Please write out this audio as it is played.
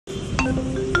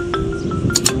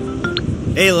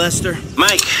Hey, Lester.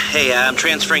 Mike, hey, I'm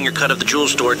transferring your cut of the jewel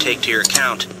store take to your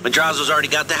account. Madrazo's already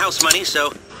got the house money,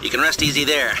 so you can rest easy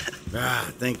there.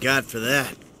 Ah, thank God for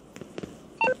that.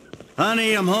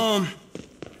 Honey, I'm home.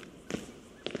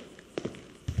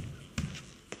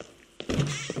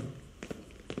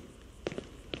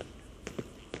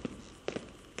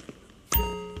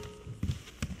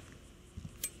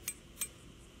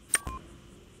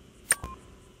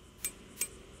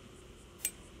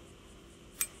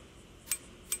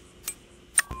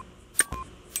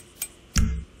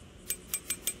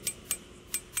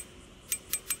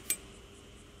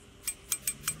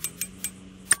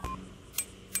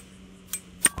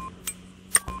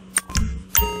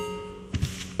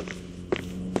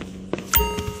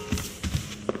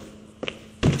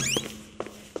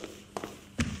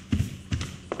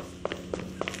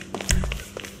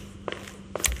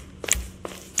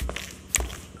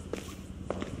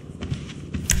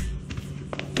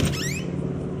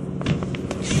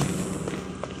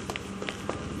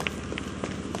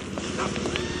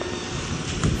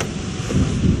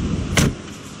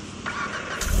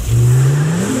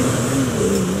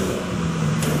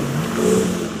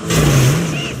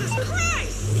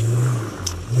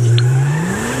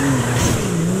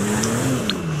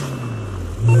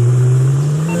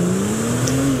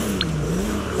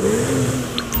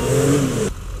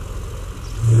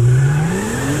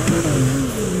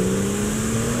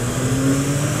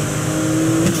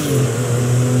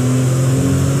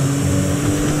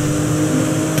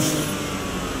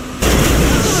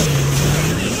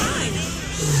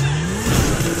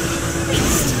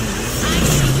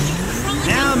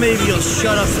 Maybe you'll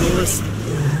shut up and listen.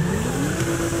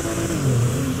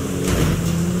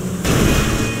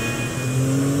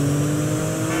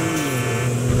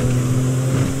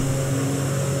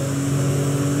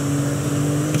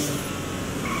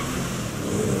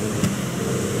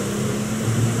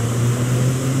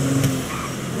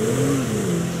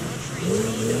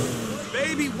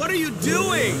 Baby, what are you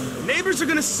doing? Neighbors are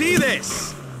gonna see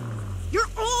this. You're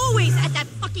always at that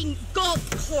fucking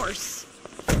golf course.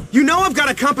 You know I've got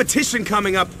a competition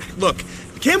coming up. Look,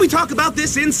 can't we talk about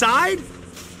this inside?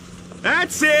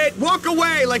 That's it. Walk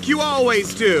away like you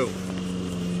always do.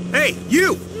 Hey,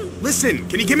 you! Listen,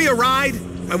 can you give me a ride?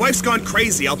 My wife's gone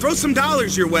crazy. I'll throw some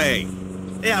dollars your way.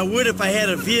 Yeah, I would if I had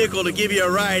a vehicle to give you a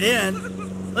ride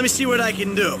in. Let me see what I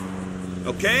can do.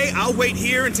 Okay, I'll wait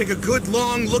here and take a good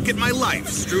long look at my life,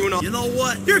 strewn all— You know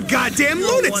what? You're a goddamn You're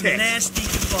lunatic! one nasty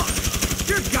fuck.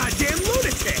 You're a goddamn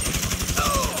lunatic!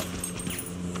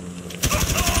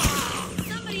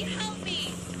 Somebody help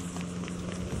me.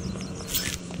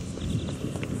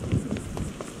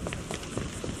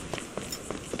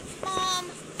 Mom,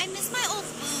 I miss my old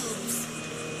boobs.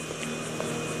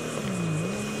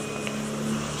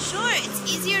 Sure, it's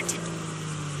easier to...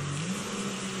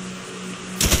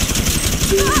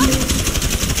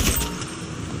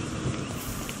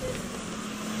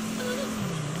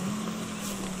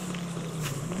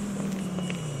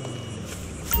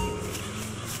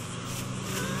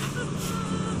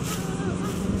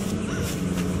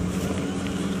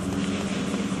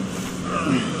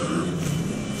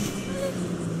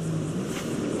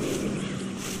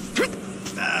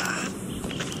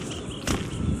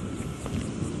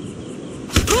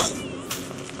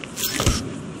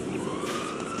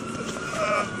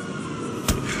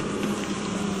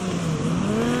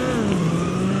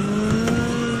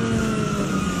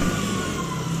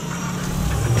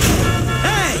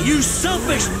 You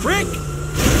selfish prick!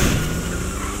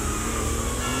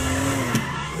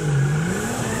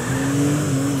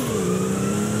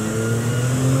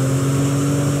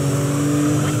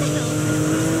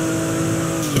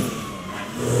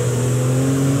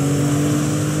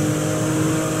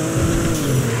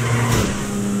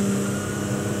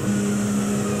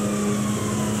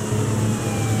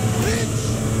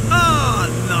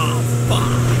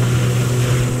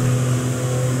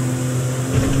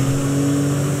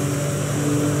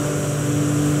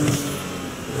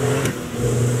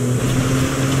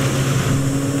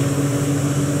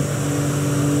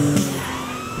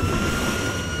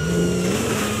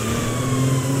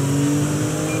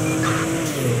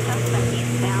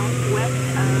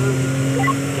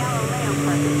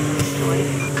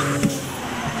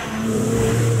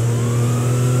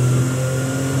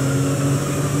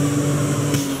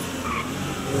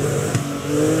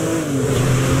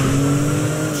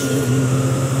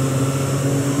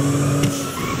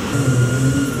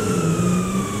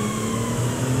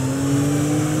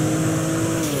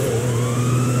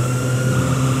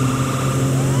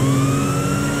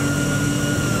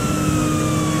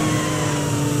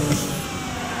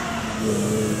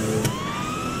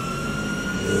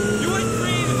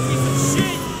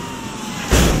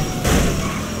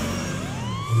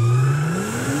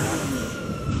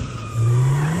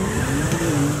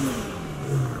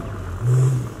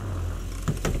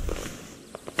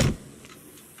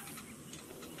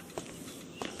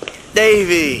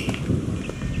 Davey!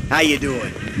 How you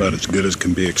doing? About as good as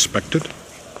can be expected.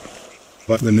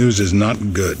 But the news is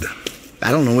not good.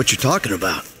 I don't know what you're talking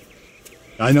about.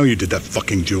 I know you did that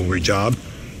fucking jewelry job.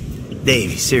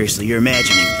 Davey, seriously, you're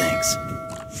imagining things.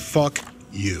 Fuck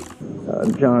you.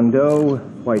 John Doe,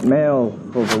 white male,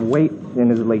 overweight, in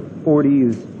his late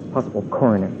 40s, possible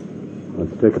coroner.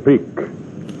 Let's take a peek.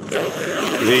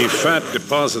 The fat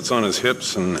deposits on his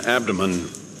hips and abdomen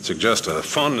suggest a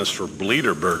fondness for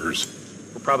bleeder burgers.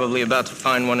 We're probably about to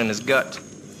find one in his gut,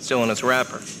 still in its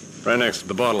wrapper. Right next to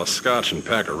the bottle of scotch and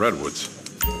pack of redwoods.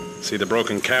 See the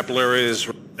broken capillaries?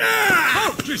 Ah!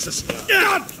 Oh, Jesus!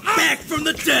 Back from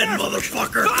the dead,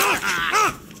 motherfucker!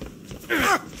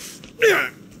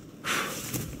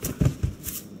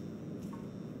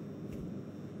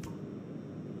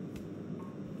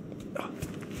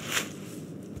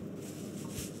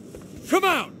 Come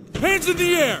out! Hands in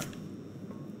the air!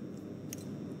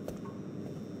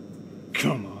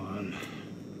 Come on.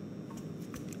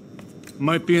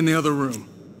 Might be in the other room.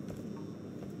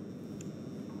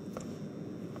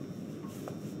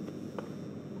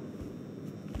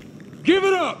 Give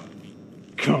it up!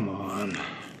 Come on.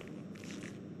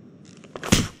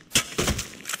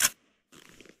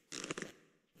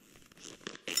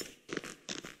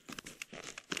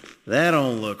 That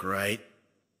don't look right.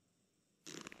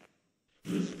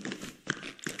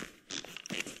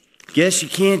 Guess you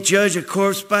can't judge a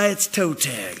corpse by its toe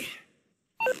tag.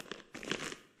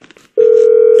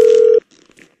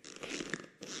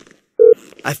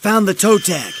 I found the toe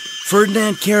tag.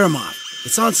 Ferdinand Karamov.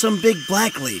 It's on some big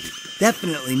black lady.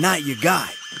 Definitely not your guy.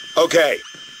 Okay.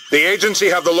 The agency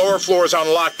have the lower floors on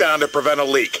lockdown to prevent a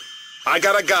leak. I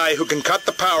got a guy who can cut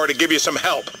the power to give you some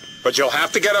help, but you'll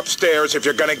have to get upstairs if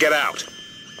you're gonna get out.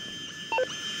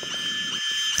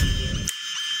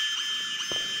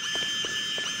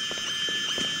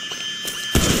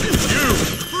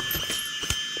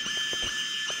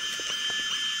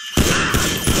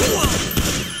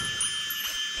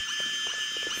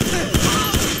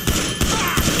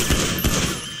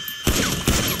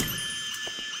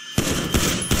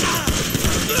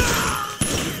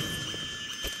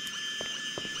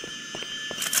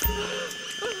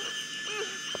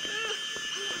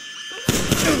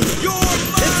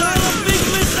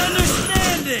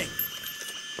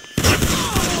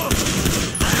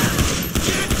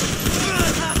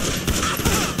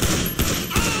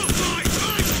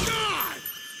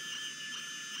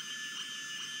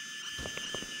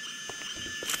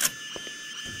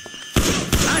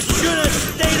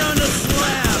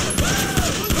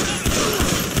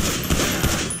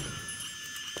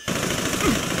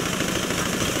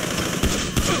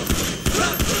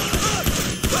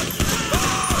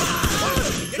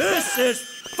 This is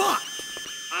fucked!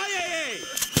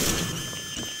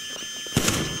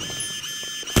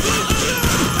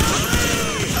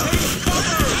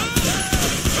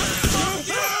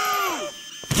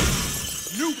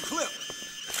 New clip!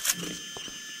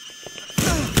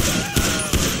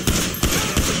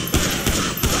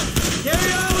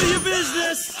 Carry on with your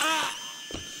business!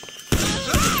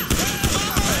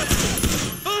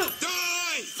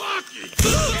 Die! Fuck it!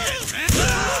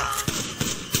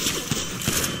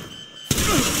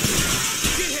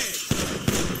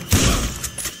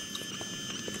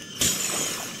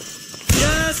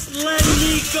 Just let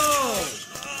me go!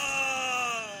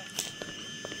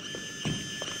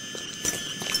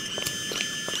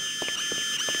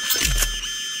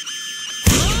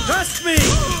 Trust me!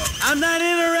 I'm not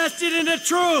interested in the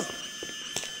truth!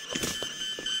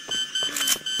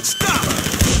 Stop!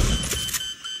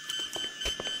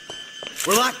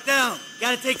 We're locked down.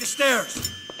 Gotta take the stairs.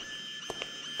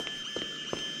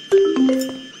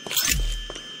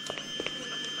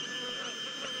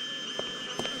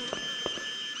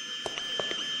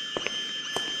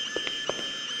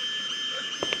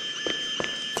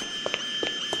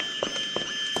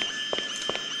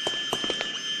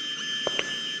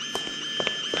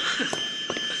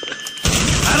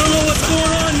 I don't know what's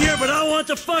going on here, but I want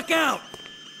the fuck out!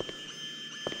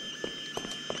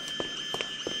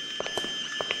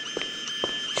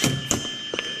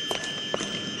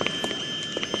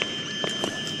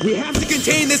 We have to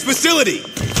contain this facility!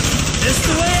 This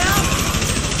the way out?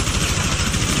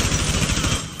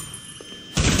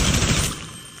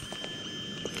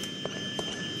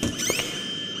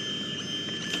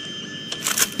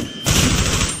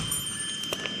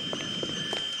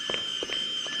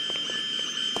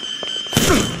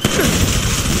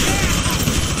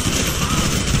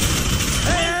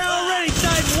 Hey, I already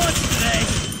died once today!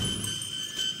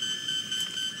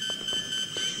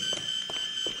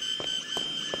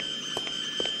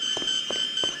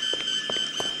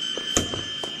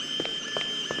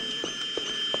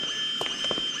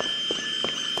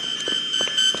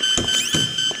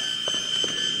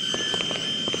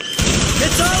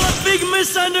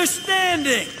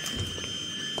 misunderstanding!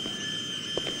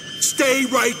 Stay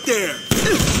right there!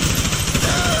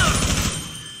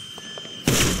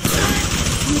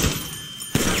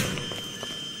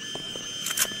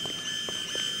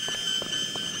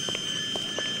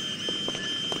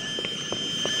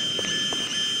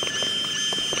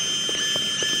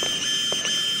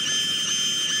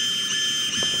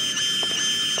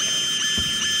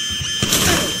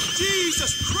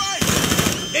 Jesus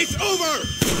Christ! It's over!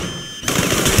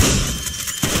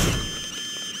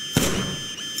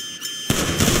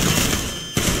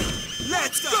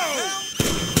 Let's go!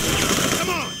 Come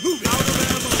on, move it! Out of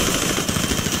ammo!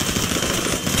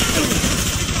 We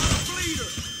got a bleeder!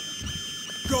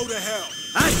 Go to hell!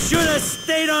 I should have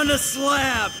stayed on the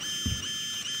slab!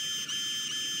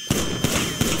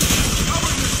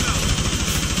 Cover yourself!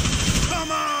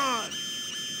 Come on!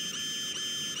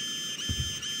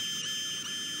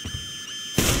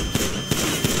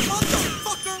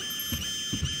 Motherfucker!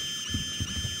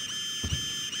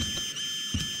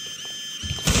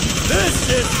 This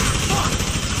is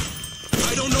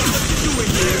I don't know what you're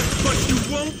doing here, but you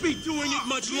won't be doing it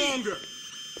much longer.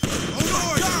 Oh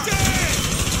my God! Dead!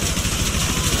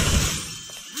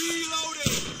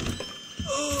 Reloading!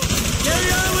 Carry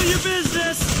on with your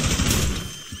business!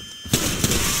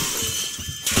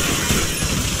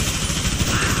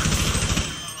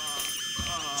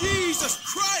 Jesus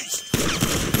Christ!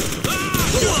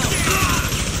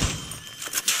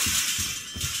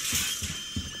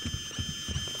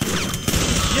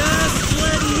 Just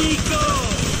let me go!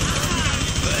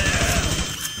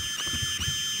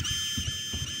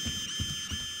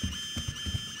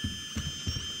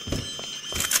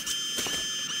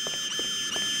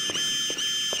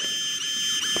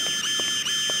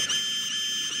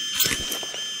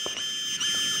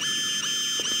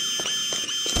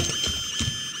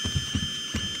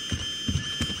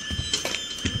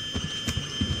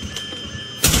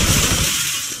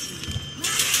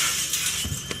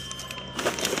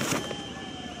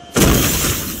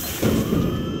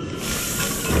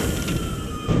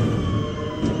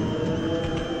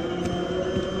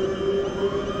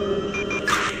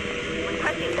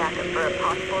 Requesting backup for a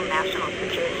possible national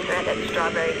security threat at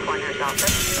Strawberry Corner's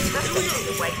office. Suspect is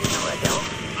a white male adult.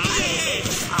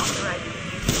 Authorized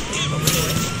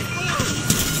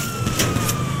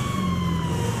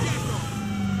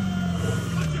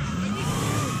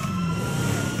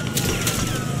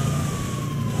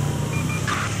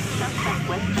suspect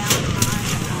westbound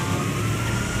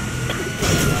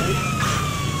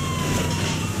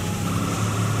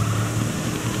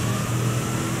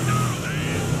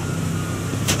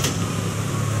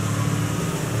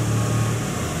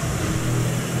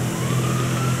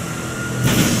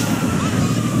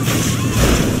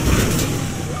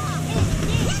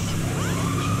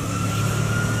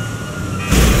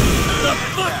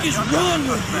What is wrong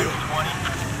with you?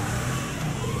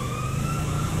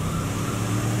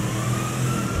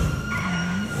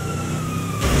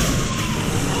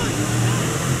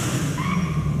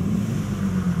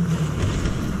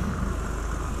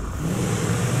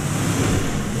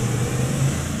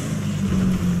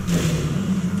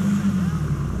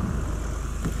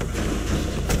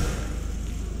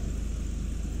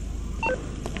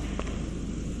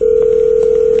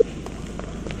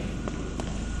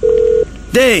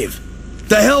 Dave,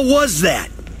 the hell was that?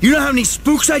 You know how many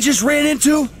spooks I just ran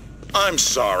into? I'm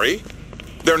sorry.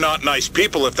 They're not nice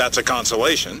people if that's a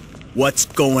consolation. What's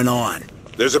going on?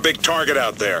 There's a big target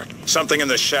out there. Something in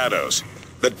the shadows.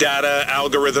 The data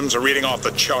algorithms are reading off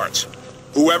the charts.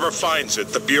 Whoever finds it,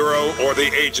 the Bureau or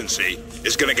the agency,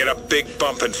 is gonna get a big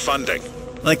bump in funding.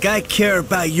 Like I care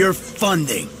about your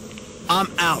funding.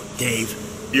 I'm out, Dave.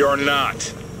 You're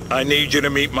not. I need you to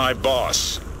meet my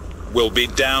boss. We'll be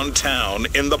downtown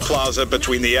in the plaza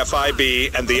between the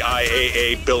FIB and the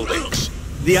IAA buildings.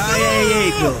 The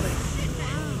IAA building?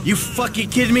 You fucking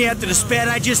kidding me after the spat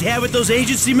I just had with those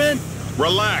agency men?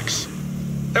 Relax.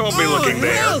 They won't be looking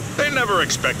there. They never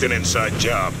expect an inside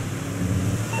job.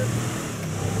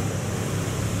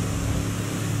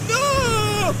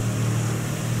 No!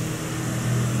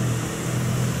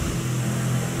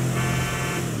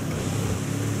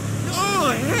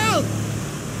 Oh, hell!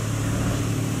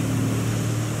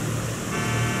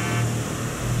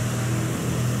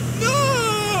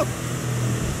 No!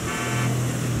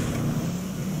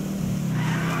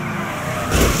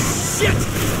 Shit!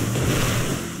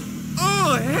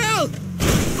 Oh, hell!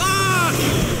 Fuck!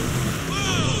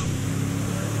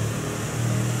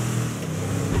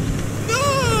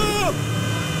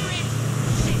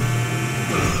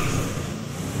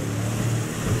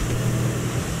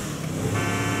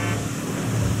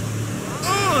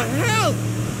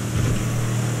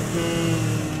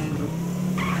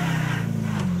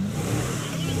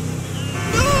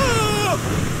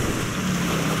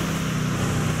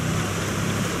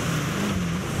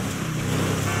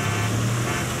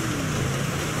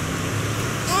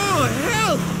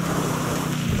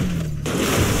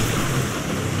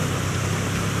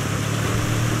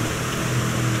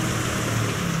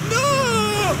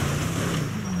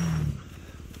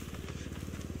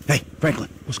 Franklin.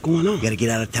 What's going on? You gotta get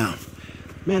out of town.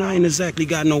 Man, I ain't exactly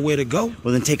got nowhere to go.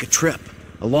 Well, then take a trip.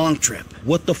 A long trip.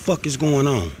 What the fuck is going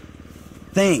on?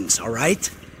 Things, all right?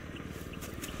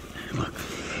 Look,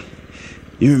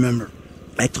 you remember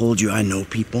I told you I know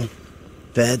people,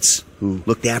 feds, who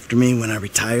looked after me when I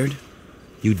retired?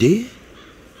 You did?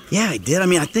 Yeah, I did.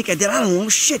 I think I did. I don't know.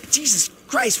 Shit, Jesus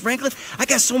Christ, Franklin. I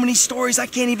got so many stories I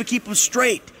can't even keep them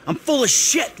straight. I'm full of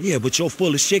shit. Yeah, but your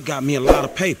full of shit got me a lot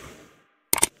of paper.